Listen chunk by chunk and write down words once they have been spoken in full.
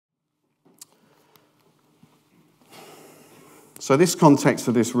So this context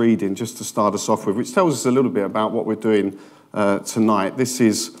of this reading, just to start us off with, which tells us a little bit about what we're doing tonight. This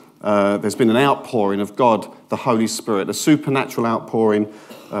is, there's been an outpouring of God, the Holy Spirit, a supernatural outpouring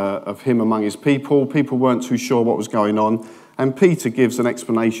of him among his people. People weren't too sure what was going on. And Peter gives an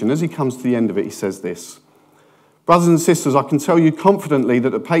explanation. As he comes to the end of it, he says this: "Brothers and sisters, I can tell you confidently that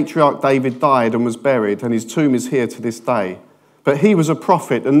the patriarch David died and was buried, and his tomb is here to this day. But he was a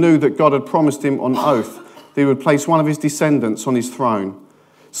prophet and knew that God had promised him on oath that he would place one of his descendants on his throne.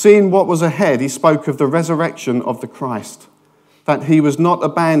 Seeing what was ahead, he spoke of the resurrection of the Christ, that he was not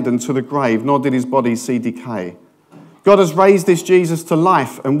abandoned to the grave, nor did his body see decay. God has raised this Jesus to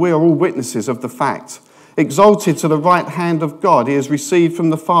life, and we are all witnesses of the fact. Exalted to the right hand of God, he has received from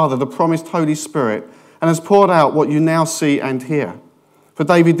the Father the promised Holy Spirit, and has poured out what you now see and hear. For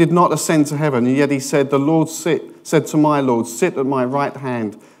David did not ascend to heaven, and yet he said, 'The Lord said to my Lord, sit at my right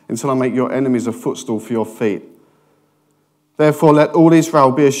hand until I make your enemies a footstool for your feet.' Therefore let all Israel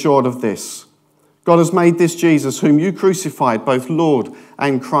be assured of this. God has made this Jesus, whom you crucified, both Lord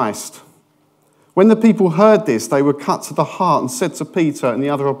and Christ." When the people heard this, they were cut to the heart and said to Peter and the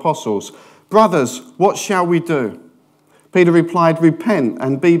other apostles, "Brothers, what shall we do?" Peter replied, "Repent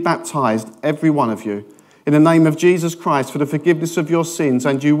and be baptized, every one of you, in the name of Jesus Christ for the forgiveness of your sins,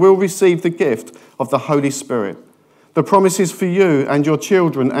 and you will receive the gift of the Holy Spirit. The promise is for you and your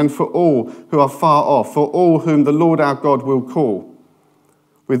children and for all who are far off, for all whom the Lord our God will call."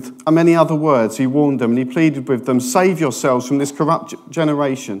 With many other words, he warned them and he pleaded with them, "Save yourselves from this corrupt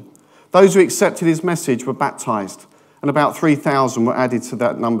generation." Those who accepted his message were baptized, and about 3,000 were added to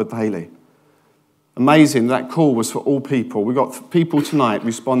that number daily. Amazing, that call was for all people. We've got people tonight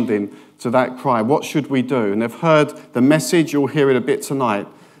responding to that cry. What should we do? And they've heard the message. You'll hear it a bit tonight.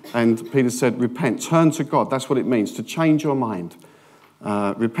 And Peter said, repent, turn to God. That's what it means, to change your mind.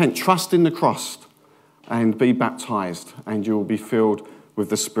 Repent, trust in the cross, and be baptized, and you will be filled with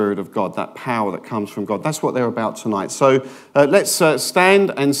the Spirit of God, that power that comes from God. That's what they're about tonight. So let's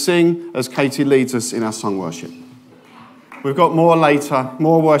stand and sing as Katie leads us in our song worship. We've got more later,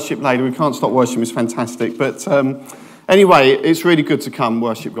 more worship later. We can't stop worshiping, it's fantastic. But anyway, it's really good to come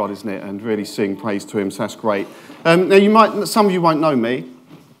worship God, isn't it? And really sing praise to him, so that's great. Now, some of you won't know me.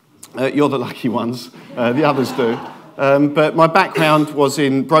 You're the lucky ones. The others do. But my background was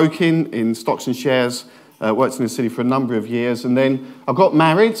in broking, in stocks and shares. Worked in the city for a number of years. And then I got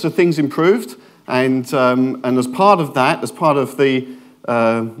married, so things improved. And as part of that, as part of the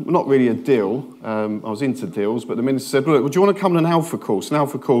not really a deal. I was into deals, but the minister said, "Look, would you want to come on an Alpha course?" An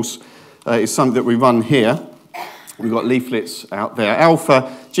Alpha course is something that we run here. We've got leaflets out there.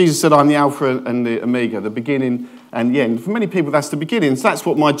 Alpha, Jesus said, "I'm the Alpha and the Omega, the beginning and the end." For many people, that's the beginning. So that's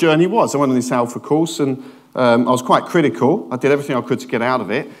what my journey was. I went on this Alpha course, and I was quite critical. I did everything I could to get out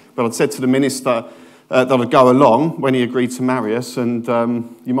of it. But I'd said to the minister that I'd go along when he agreed to marry us. And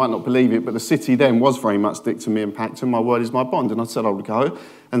you might not believe it, but the city then was very much dictum me and pactum. My word is my bond. And I said I would go.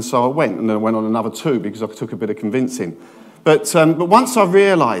 And so I went. And then I went on another 2 because I took a bit of convincing. But once I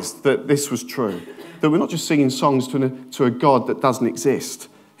realised that this was true, that we're not just singing songs to a God that doesn't exist.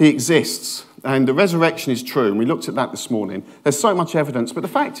 He exists. And the resurrection is true. And we looked at that this morning. There's so much evidence. But the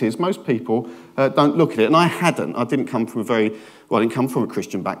fact is, most people don't look at it. And I hadn't. I didn't come from I didn't come from a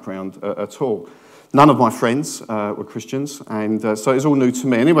Christian background at all. None of my friends were Christians, and so it was all new to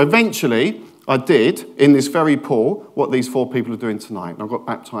me. Anyway, eventually, I did, in this very pool, what these 4 people are doing tonight, and I got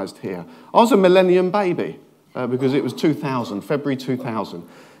baptised here. I was a millennium baby, because it was 2000, February 2000,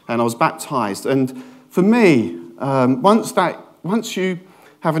 and I was baptised. And for me, once you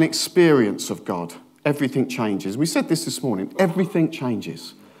have an experience of God, everything changes. We said this morning, everything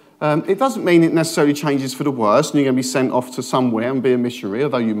changes. It doesn't mean it necessarily changes for the worse, and you're going to be sent off to somewhere and be a missionary,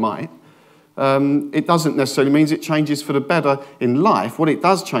 although you might. It doesn't necessarily mean it changes for the better in life. What it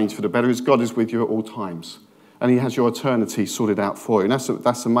does change for the better is God is with you at all times. And he has your eternity sorted out for you. And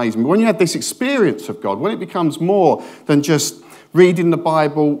that's amazing. But when you have this experience of God, when it becomes more than just reading the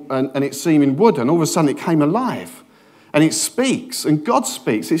Bible and it seeming wooden, all of a sudden it came alive. And it speaks, and God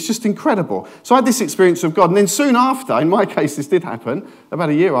speaks. It's just incredible. So I had this experience of God. And then soon after, in my case this did happen, about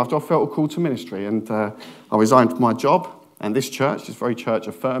a year after, I felt a call to ministry. And I resigned from my job. And this very church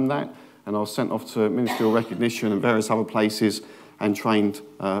affirmed that. And I was sent off to ministerial recognition and various other places and trained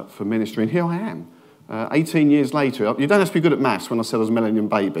for ministry. And here I am, 18 years later. You don't have to be good at maths when I said I was a millennium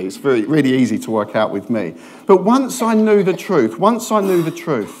baby. It's really easy to work out with me. But once I knew the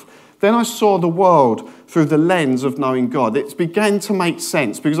truth, then I saw the world through the lens of knowing God. It began to make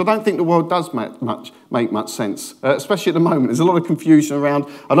sense, because I don't think the world does make much sense, especially at the moment. There's a lot of confusion around,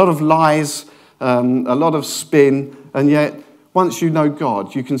 a lot of lies, a lot of spin, and yet once you know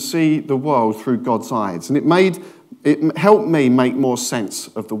God, you can see the world through God's eyes. And it made it helped me make more sense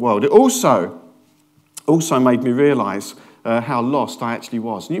of the world. It also made me realise how lost I actually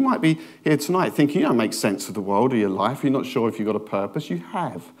was. And you might be here tonight thinking you don't make sense of the world or your life. You're not sure if you've got a purpose. You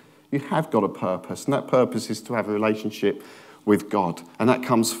have. You have got a purpose. And that purpose is to have a relationship with God. And that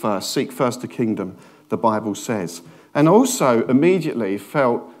comes first. Seek first the kingdom, the Bible says. And also immediately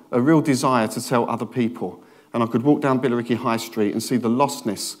felt a real desire to tell other people. And I could walk down Billericay High Street and see the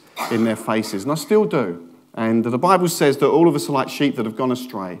lostness in their faces. And I still do. And the Bible says that all of us are like sheep that have gone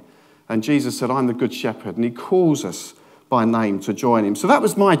astray. And Jesus said, I'm the good shepherd. And he calls us by name to join him. So that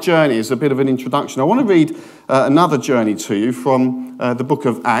was my journey as a bit of an introduction. I want to read another journey to you from the book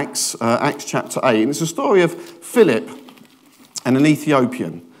of Acts, Acts chapter 8. And it's a story of Philip and an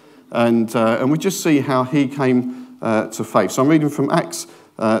Ethiopian. And we just see how he came to faith. So I'm reading from Acts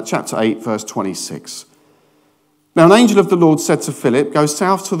chapter 8, verse 26. Now an angel of the Lord said to Philip, go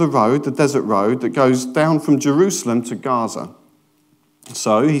south to the road, the desert road, that goes down from Jerusalem to Gaza.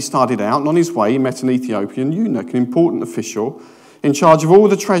 So he started out, and on his way he met an Ethiopian eunuch, an important official, in charge of all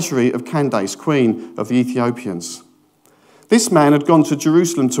the treasury of Candace, queen of the Ethiopians. This man had gone to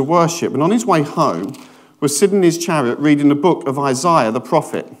Jerusalem to worship, and on his way home was sitting in his chariot reading the book of Isaiah the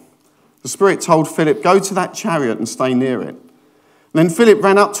prophet. The Spirit told Philip, go to that chariot and stay near it. And then Philip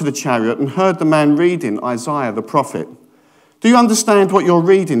ran up to the chariot and heard the man reading Isaiah the prophet. Do you understand what you're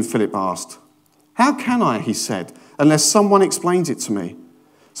reading? Philip asked. How can I, he said, unless someone explains it to me?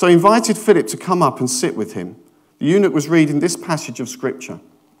 So he invited Philip to come up and sit with him. The eunuch was reading this passage of scripture.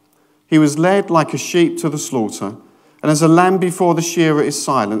 He was led like a sheep to the slaughter, and as a lamb before the shearer is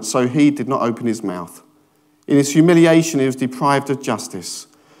silent, so he did not open his mouth. In his humiliation he was deprived of justice.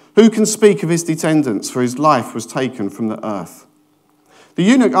 Who can speak of his descendants, for his life was taken from the earth? The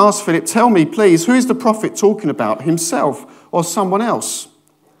eunuch asked Philip, tell me, please, who is the prophet talking about, himself or someone else?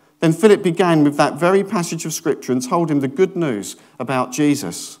 Then Philip began with that very passage of scripture and told him the good news about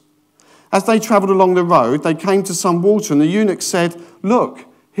Jesus. As they travelled along the road, they came to some water, and the eunuch said, look,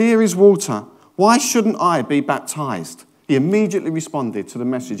 here is water. Why shouldn't I be baptized? He immediately responded to the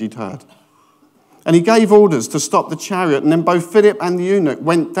message he'd heard. And he gave orders to stop the chariot, and then both Philip and the eunuch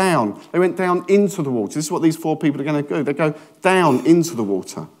went down. They went down into the water. This is what these four people are going to do. They go down into the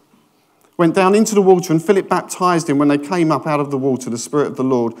water. Went down into the water, and Philip baptized him. When they came up out of the water, the Spirit of the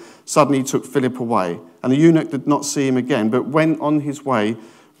Lord suddenly took Philip away. And the eunuch did not see him again, but went on his way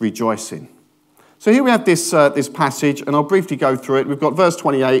rejoicing. So here we have this passage, and I'll briefly go through it. We've got verse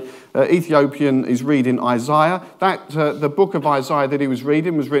 28. Ethiopian is reading Isaiah. The book of Isaiah that he was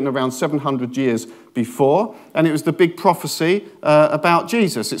reading was written around 700 years before, and it was the big prophecy about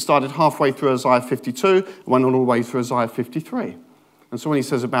Jesus. It started halfway through Isaiah 52, went all the way through Isaiah 53. And so when he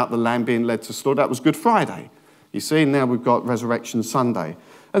says about the lamb being led to slaughter, that was Good Friday. You see, now we've got Resurrection Sunday.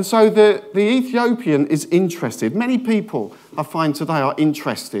 And so the Ethiopian is interested. Many people, I find today, are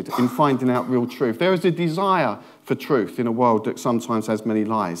interested in finding out real truth. There is a desire for truth in a world that sometimes has many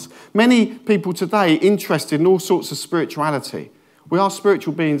lies. Many people today interested in all sorts of spirituality. We are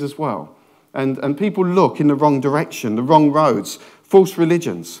spiritual beings as well. And people look in the wrong direction, the wrong roads, false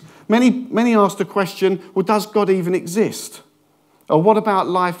religions. Many ask the question, well, does God even exist? Or what about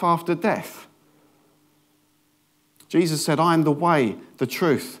life after death? Jesus said, I am the way, the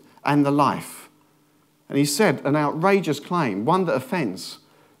truth, and the life. And he said an outrageous claim, one that offends.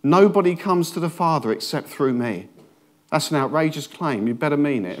 Nobody comes to the Father except through me. That's an outrageous claim. You better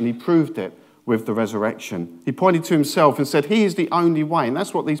mean it. And he proved it with the resurrection. He pointed to himself and said, he is the only way. And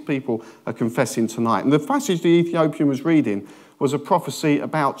that's what these people are confessing tonight. And the passage the Ethiopian was reading was a prophecy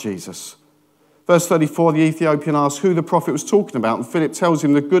about Jesus. Verse 34, the Ethiopian asks who the prophet was talking about, and Philip tells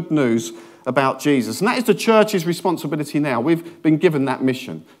him the good news about Jesus. And that is the church's responsibility now. We've been given that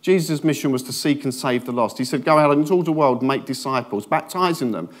mission. Jesus' mission was to seek and save the lost. He said, go out into all the world and make disciples,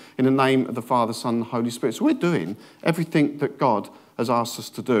 baptizing them in the name of the Father, Son, and Holy Spirit. So we're doing everything that God has asked us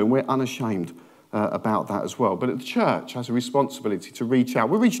to do, and we're unashamed about that as well. But the church has a responsibility to reach out.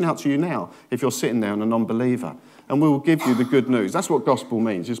 We're reaching out to you now if you're sitting there and a non-believer. And we will give you the good news. That's what gospel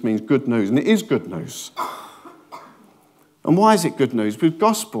means. It just means good news. And it is good news. And why is it good news? Because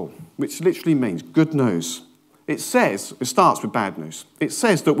gospel, which literally means good news, it starts with bad news. It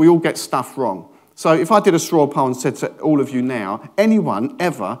says that we all get stuff wrong. So if I did a straw poll and said to all of you now, anyone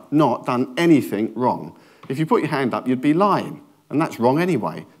ever not done anything wrong? If you put your hand up, you'd be lying. And that's wrong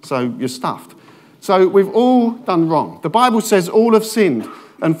anyway. So you're stuffed. So we've all done wrong. The Bible says all have sinned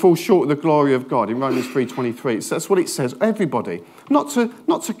and fall short of the glory of God in Romans 3:23. That's what it says, everybody. Not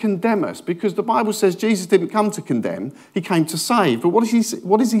to condemn us, because the Bible says Jesus didn't come to condemn, he came to save. But what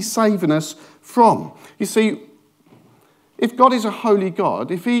is he saving us from? You see, if God is a holy God,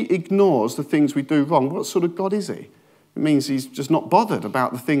 if he ignores the things we do wrong, what sort of God is he? It means he's just not bothered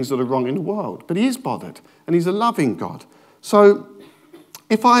about the things that are wrong in the world. But he is bothered, and he's a loving God. So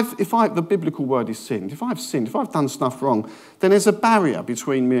if the biblical word is sinned, if I've done stuff wrong, then there's a barrier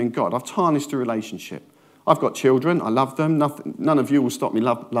between me and God. I've tarnished the relationship. I've got children, I love them. None of you will stop me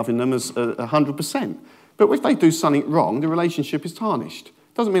loving them as 100%. But if they do something wrong, the relationship is tarnished.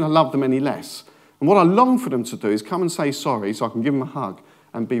 Doesn't mean I love them any less. And what I long for them to do is come and say sorry so I can give them a hug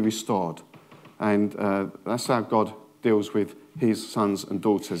and be restored. And that's how God deals with his sons and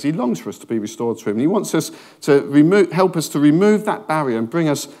daughters. He longs for us to be restored to him. And he wants us to help us to remove that barrier and bring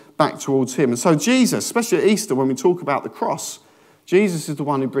us back towards him. And so Jesus, especially at Easter when we talk about the cross, Jesus is the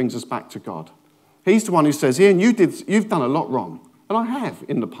one who brings us back to God. He's the one who says, Ian, you've done a lot wrong. And I have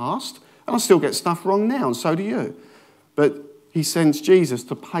in the past. And I still get stuff wrong now, and so do you. But he sends Jesus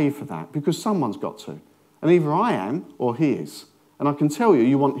to pay for that because someone's got to. And either I am or he is. And I can tell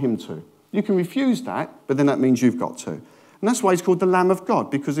you want him to. You can refuse that, but then that means you've got to. And that's why he's called the Lamb of God,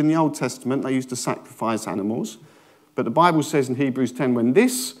 because in the Old Testament they used to sacrifice animals. But the Bible says in Hebrews 10, when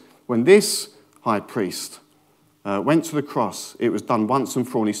this high priest went to the cross, it was done once and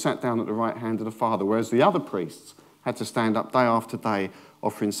for all. And he sat down at the right hand of the Father, whereas the other priests had to stand up day after day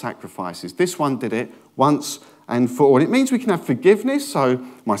offering sacrifices. This one did it once and for all. And it means we can have forgiveness. So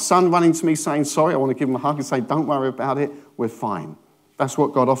my son running to me saying sorry, I want to give him a hug and say, don't worry about it, we're fine. That's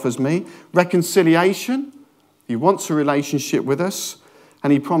what God offers me. Reconciliation. He wants a relationship with us,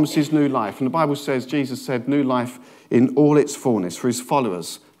 and he promises new life. And the Bible says, Jesus said, new life in all its fullness for his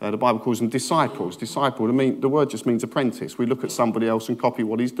followers. The Bible calls them disciples. Disciple, the word just means apprentice. We look at somebody else and copy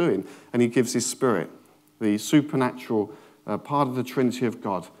what he's doing, and he gives his spirit, the supernatural part of the Trinity of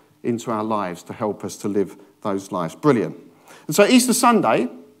God, into our lives to help us to live those lives. Brilliant. And so Easter Sunday,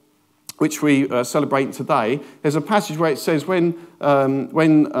 which we celebrate today, there's a passage where it says what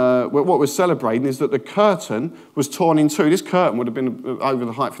we're celebrating is that the curtain was torn in two. This curtain would have been over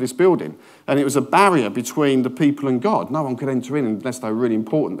the height for this building, and it was a barrier between the people and God. No one could enter in unless they were really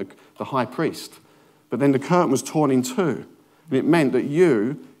important, the high priest. But then the curtain was torn in two, and it meant that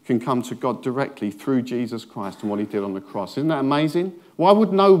you can come to God directly through Jesus Christ and what he did on the cross. Isn't that amazing? Why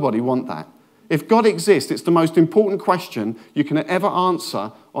would nobody want that? If God exists, it's the most important question you can ever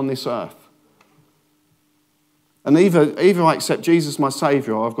answer on this earth. And either I accept Jesus as my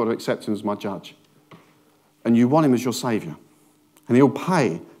Saviour or I've got to accept him as my judge. And you want him as your Saviour. And he'll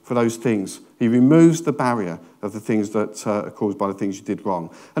pay for those things. He removes the barrier of the things that are caused by the things you did wrong.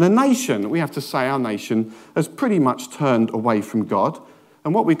 And a nation, we have to say our nation, has pretty much turned away from God.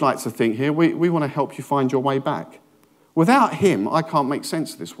 And what we'd like to think here, we want to help you find your way back. Without him, I can't make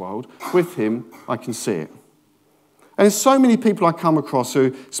sense of this world. With him, I can see it. And there's so many people I come across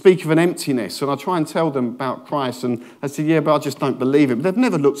who speak of an emptiness, and I try and tell them about Christ, and I say, yeah, but I just don't believe it. But they've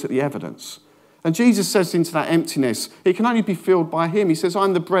never looked at the evidence. And Jesus says into that emptiness, it can only be filled by him. He says,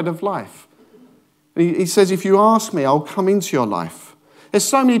 I'm the bread of life. And he says, if you ask me, I'll come into your life. There's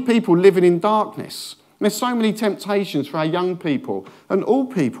so many people living in darkness. And there's so many temptations for our young people and all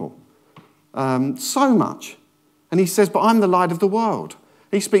people. So much. And he says, but I'm the light of the world.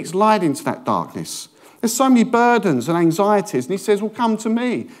 He speaks light into that darkness. There's so many burdens and anxieties. And he says, well, come to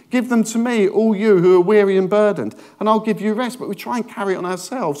me. Give them to me, all you who are weary and burdened, and I'll give you rest. But we try and carry it on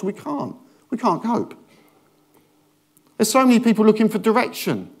ourselves. We can't. We can't cope. There's so many people looking for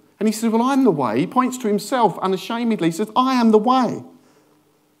direction. And he says, well, I'm the way. He points to himself unashamedly. He says, I am the way.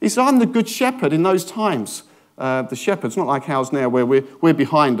 He said, I'm the good shepherd in those times. The shepherds, not like ours now, where we're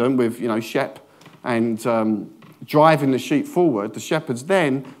behind them with, Shep and driving the sheep forward. The shepherds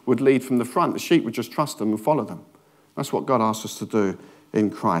then would lead from the front. The sheep would just trust them and follow them. That's what God asks us to do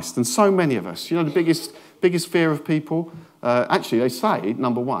in Christ. And so many of us, the biggest fear of people, actually they say,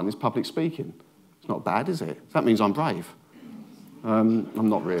 number one, is public speaking. It's not bad, is it? That means I'm brave. I'm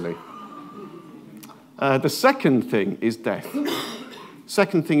not really. The second thing is death.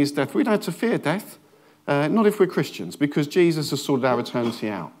 Second thing is death. We don't have to fear death. Not if we're Christians, because Jesus has sorted our eternity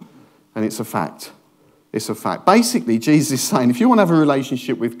out. And it's a fact. It's a fact. Basically, Jesus is saying, if you want to have a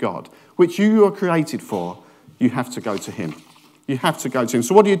relationship with God, which you are created for, you have to go to him. You have to go to him.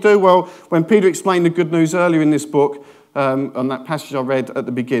 So what do? Well, when Peter explained the good news earlier in this book, on that passage I read at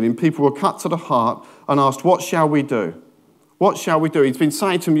the beginning, people were cut to the heart and asked, what shall we do? What shall we do? He's been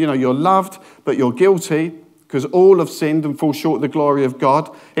saying to them, you're loved, but you're guilty, because all have sinned and fall short of the glory of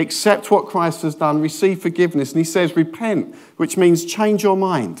God. Accept what Christ has done, receive forgiveness. And he says, repent, which means change your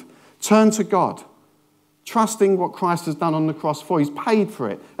mind. Turn to God. Trusting what Christ has done on the cross for. He's paid for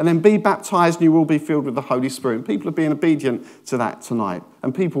it. And then be baptized and you will be filled with the Holy Spirit. And people are being obedient to that tonight.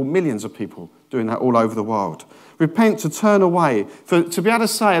 And millions of people doing that all over the world. Repent, to turn away. To be able to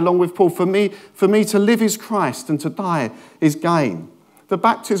say, along with Paul, for me to live is Christ and to die is gain. The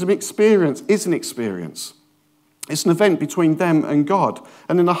baptism experience is an experience. It's an event between them and God.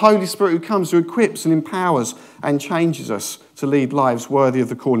 And then the Holy Spirit who comes, who equips and empowers and changes us to lead lives worthy of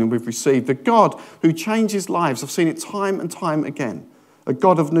the calling we've received. The God who changes lives, I've seen it time and time again. A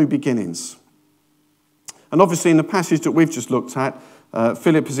God of new beginnings. And obviously in the passage that we've just looked at,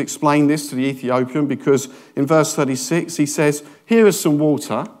 Philip has explained this to the Ethiopian because in verse 36 he says, here is some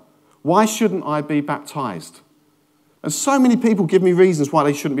water. Why shouldn't I be baptized? And so many people give me reasons why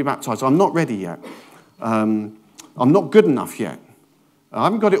they shouldn't be baptized. I'm not ready yet. I'm not good enough yet. I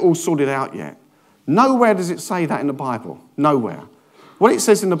haven't got it all sorted out yet. Nowhere does it say that in the Bible. Nowhere. What it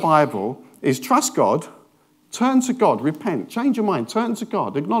says in the Bible is trust God, turn to God, repent, change your mind, turn to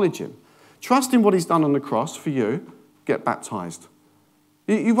God, acknowledge him. Trust in what he's done on the cross for you, get baptized.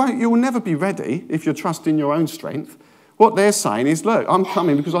 You will never be ready if you're trusting your own strength. What they're saying is, look, I'm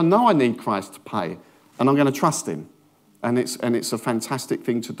coming because I know I need Christ to pay, and I'm going to trust him. And it's a fantastic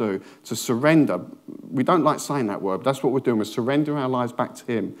thing to do, to surrender. We don't like saying that word, but that's what we're doing. We're surrendering our lives back to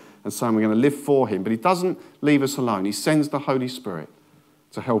him and saying we're going to live for him. But he doesn't leave us alone. He sends the Holy Spirit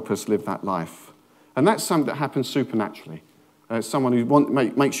to help us live that life. And that's something that happens supernaturally. Someone who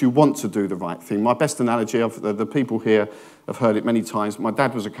makes you want to do the right thing. My best analogy, the people here have heard it many times. My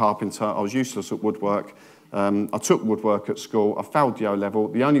dad was a carpenter. I was useless at woodwork. I took woodwork at school. I failed the O-level.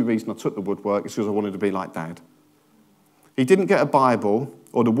 The only reason I took the woodwork is because I wanted to be like Dad. He didn't get a Bible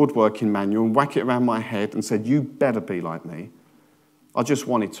or the woodworking manual and whack it around my head and said, you better be like me. I just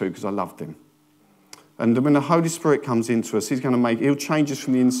wanted to because I loved him. And when the Holy Spirit comes into us, he'll change us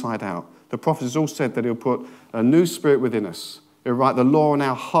from the inside out. The prophets all said that he'll put a new spirit within us. He'll write the law in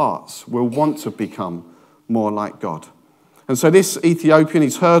our hearts. We'll want to become more like God. And so this Ethiopian,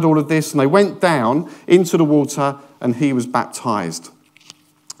 he's heard all of this, and they went down into the water and he was baptized.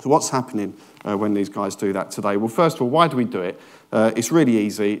 So what's happening when these guys do that today? Well, first of all, why do we do it? It's really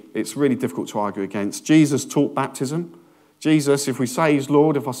easy. It's really difficult to argue against. Jesus taught baptism. Jesus, if we say he's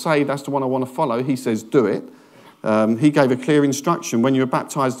Lord, if I say that's the one I want to follow, he says do it. He gave a clear instruction. When you're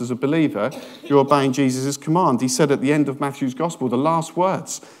baptized as a believer, you're obeying Jesus' command. He said at the end of Matthew's gospel, the last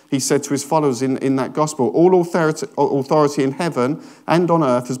words, he said to his followers in that gospel, all authority in heaven and on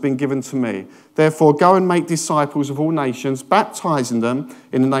earth has been given to me. Therefore, go and make disciples of all nations, baptizing them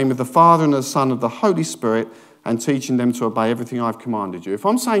in the name of the Father and the Son and the Holy Spirit, and teaching them to obey everything I've commanded you. If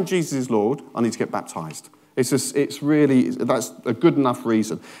I'm saying Jesus is Lord, I need to get baptized. That's a good enough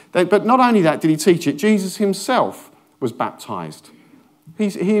reason. But not only that did he teach it, Jesus himself was baptized. He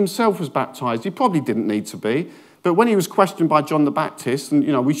himself was baptized. He probably didn't need to be. But when he was questioned by John the Baptist, and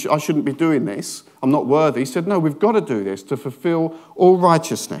I shouldn't be doing this, I'm not worthy, he said, no, we've got to do this to fulfill all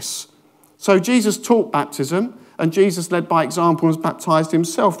righteousness. So Jesus taught baptism, and Jesus led by example and was baptized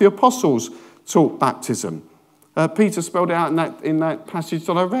himself. The apostles taught baptism. Peter spelled it out in that passage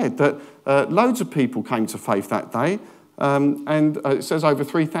that I read, that loads of people came to faith that day, and it says over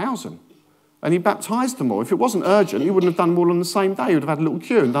 3,000. And he baptized them all. If it wasn't urgent, he wouldn't have done them all on the same day. He would have had a little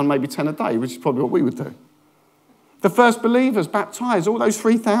queue and done maybe 10 a day, which is probably what we would do. The first believers baptized, all those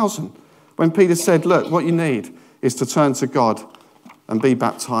 3,000. When Peter said, look, what you need is to turn to God and be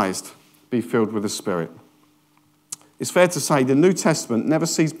baptized, be filled with the Spirit. It's fair to say the New Testament never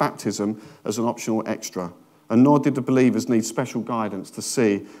sees baptism as an optional extra. And nor did the believers need special guidance to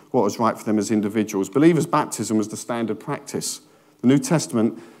see what was right for them as individuals. Believers' baptism was the standard practice. The New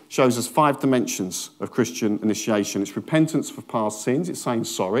Testament shows us 5 dimensions of Christian initiation. It's repentance for past sins. It's saying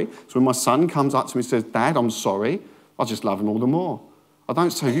sorry. So when my son comes up to me and says, Dad, I'm sorry, I just love him all the more. I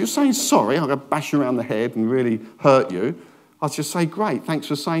don't say, you're saying sorry, I'm going to bash you around the head and really hurt you. I just say, great, thanks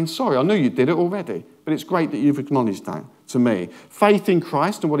for saying sorry. I knew you did it already, but it's great that you've acknowledged that to me. Faith in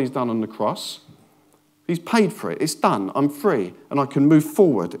Christ and what he's done on the cross. He's paid for it. It's done. I'm free. And I can move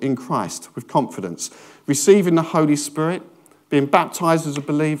forward in Christ with confidence. Receiving the Holy Spirit, being baptized as a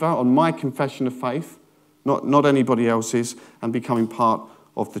believer on my confession of faith, not anybody else's, and becoming part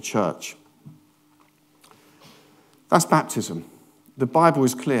of the church. That's baptism. The Bible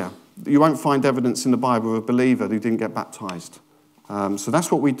is clear. You won't find evidence in the Bible of a believer who didn't get baptized. So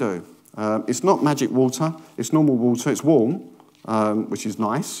that's what we do. It's not magic water. It's normal water. It's warm. Which is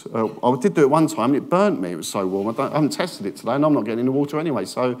nice. I did do it one time and it burnt me. It was so warm. I haven't tested it today and I'm not getting in the water anyway,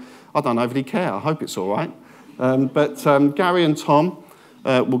 so I don't overly care. I hope it's all right. But Gary and Tom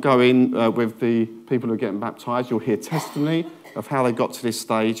will go in with the people who are getting baptised. You'll hear testimony of how they got to this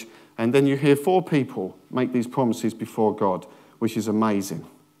stage, and then you hear 4 people make these promises before God, which is amazing.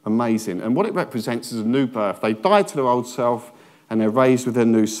 Amazing. And what it represents is a new birth. They died to their old self and they're raised with their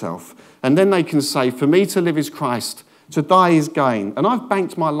new self. And then they can say, for me to live is Christ, to die is gain. And I've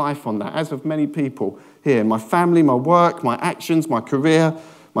banked my life on that, as have many people here. My family, my work, my actions, my career,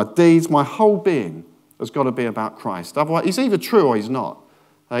 my deeds, my whole being has got to be about Christ. Otherwise, he's either true or he's not.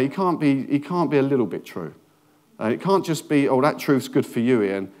 He can't be a little bit true. It can't just be, oh, that truth's good for you,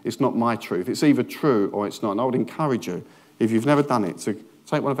 Ian. It's not my truth. It's either true or it's not. And I would encourage you, if you've never done it, to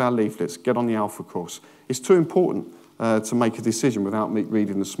take one of our leaflets, get on the Alpha course. It's too important to make a decision without me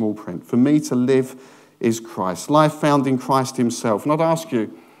reading the small print. For me to live is Christ. Life found in Christ himself. And I'd ask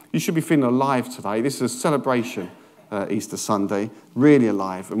you, you should be feeling alive today. This is a celebration, Easter Sunday, really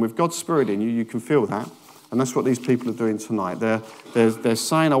alive. And with God's Spirit in you, you can feel that. And that's what these people are doing tonight. They're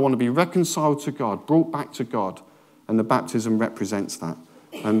saying, I want to be reconciled to God, brought back to God. And the baptism represents that.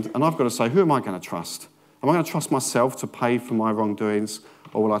 And I've got to say, who am I going to trust? Am I going to trust myself to pay for my wrongdoings,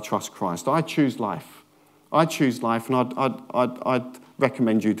 or will I trust Christ? I choose life. I choose life, and I'd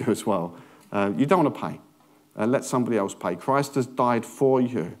recommend you do as well. You don't want to pay. Let somebody else pay. Christ has died for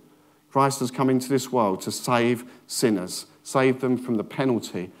you. Christ has come into this world to save sinners, save them from the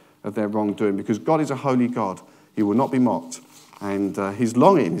penalty of their wrongdoing, because God is a holy God. He will not be mocked. And his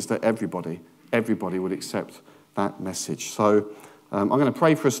longing is that everybody would accept that message. So I'm going to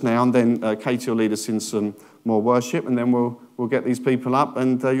pray for us now, and then Katie will lead us in some more worship, and then we'll get these people up,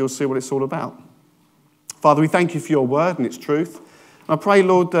 and you'll see what it's all about. Father, we thank you for your word and its truth. I pray,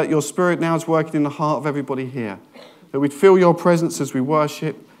 Lord, that your Spirit now is working in the heart of everybody here, that we'd feel your presence as we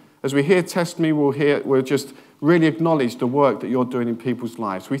worship. As we hear testimony, we'll just really acknowledge the work that you're doing in people's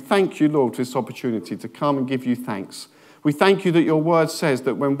lives. We thank you, Lord, for this opportunity to come and give you thanks. We thank you that your word says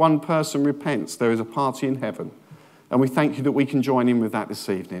that when one person repents, there is a party in heaven. And we thank you that we can join in with that this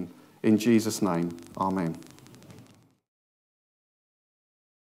evening. In Jesus' name, amen.